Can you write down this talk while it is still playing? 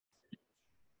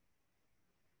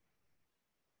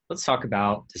let's talk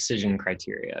about decision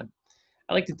criteria.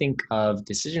 I like to think of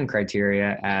decision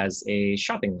criteria as a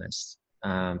shopping list.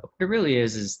 But what it really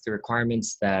is the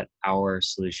requirements that our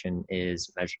solution is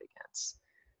measured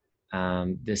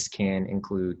against. This can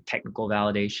include technical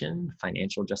validation,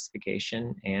 financial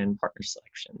justification, and partner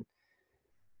selection.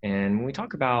 And when we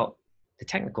talk about the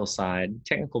technical side,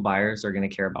 technical buyers are going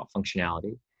to care about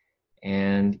functionality,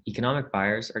 and economic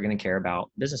buyers are going to care about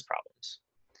business problems.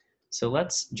 So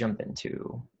let's jump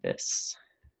into this.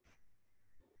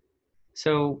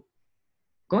 So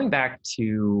going back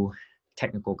to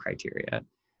technical criteria,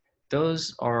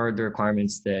 those are the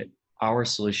requirements that our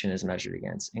solution is measured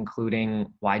against,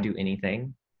 including why do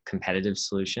anything, competitive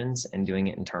solutions, and doing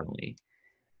it internally.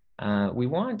 We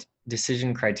want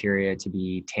decision criteria to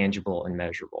be tangible and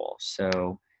measurable.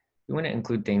 So we want to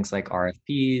include things like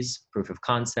RFPs, proof of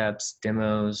concepts,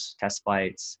 demos, test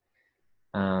flights.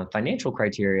 Financial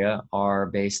criteria are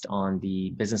based on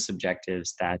the business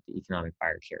objectives that the economic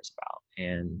buyer cares about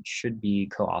and should be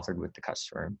co-authored with the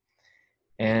customer.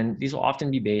 And these will often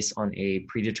be based on a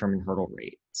predetermined hurdle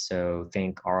rate. So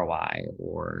think ROI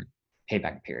or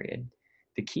payback period.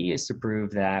 The key is to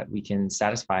prove that we can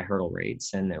satisfy hurdle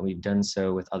rates and that we've done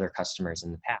so with other customers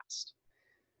in the past.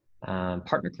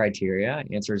 Partner criteria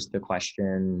answers the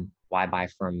question, why buy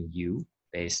from you,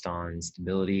 based on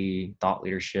stability, thought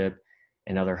leadership,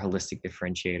 and other holistic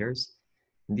differentiators.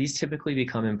 And these typically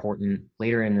become important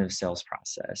later in the sales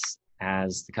process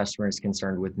as the customer is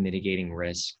concerned with mitigating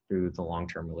risk through the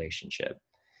long-term relationship.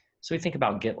 So we think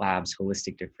about GitLab's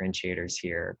holistic differentiators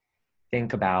here.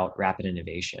 Think about rapid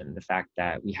innovation, the fact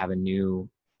that we have a new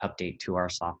update to our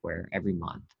software every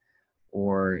month,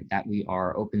 or that we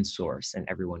are open source and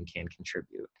everyone can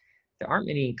contribute. There aren't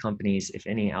many companies, if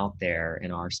any, out there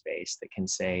in our space that can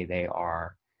say they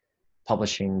are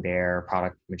publishing their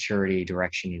product maturity,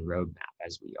 direction, and roadmap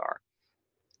as we are.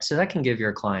 So that can give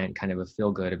your client kind of a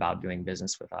feel good about doing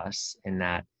business with us in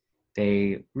that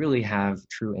they really have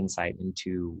true insight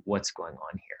into what's going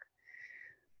on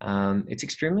here. It's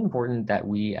extremely important that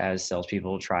we as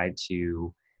salespeople try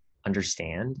to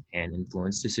understand and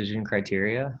influence decision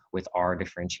criteria with our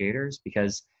differentiators,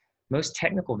 because most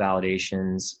technical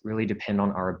validations really depend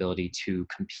on our ability to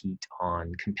compete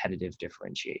on competitive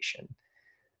differentiation.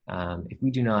 If we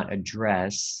do not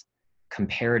address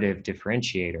comparative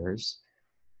differentiators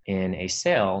in a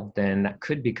sale, then that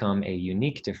could become a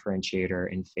unique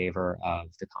differentiator in favor of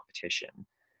the competition.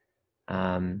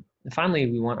 And finally,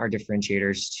 we want our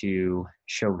differentiators to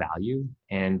show value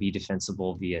and be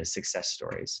defensible via success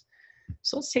stories.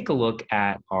 So let's take a look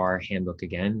at our handbook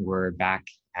again. We're back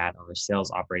at our sales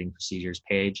operating procedures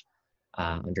page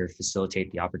under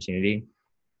facilitate the opportunity.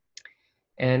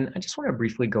 And I just want to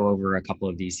briefly go over a couple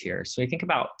of these here. So I think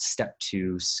about step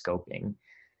 2, scoping.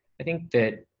 I think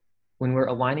that when we're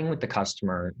aligning with the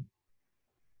customer,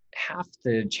 half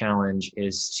the challenge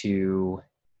is to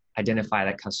identify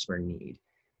that customer need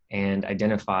and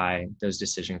identify those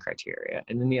decision criteria.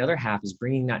 And then the other half is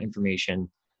bringing that information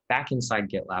back inside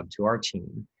GitLab to our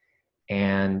team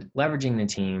and leveraging the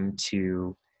team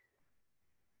to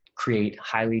create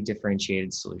highly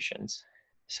differentiated solutions.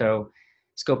 So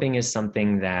scoping is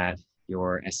something that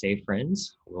your SA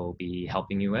friends will be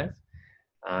helping you with.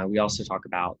 We also talk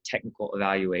about technical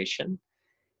evaluation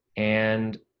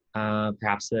and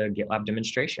perhaps a GitLab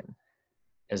demonstration,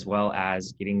 as well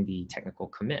as getting the technical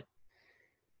commit.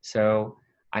 So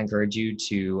I encourage you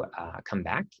to come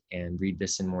back and read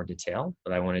this in more detail,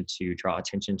 but I wanted to draw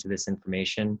attention to this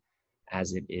information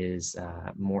as it is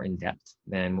more in depth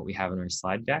than what we have in our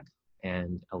slide deck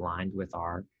and aligned with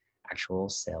our actual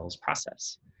sales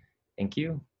process. Thank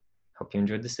you. Hope you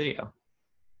enjoyed this video.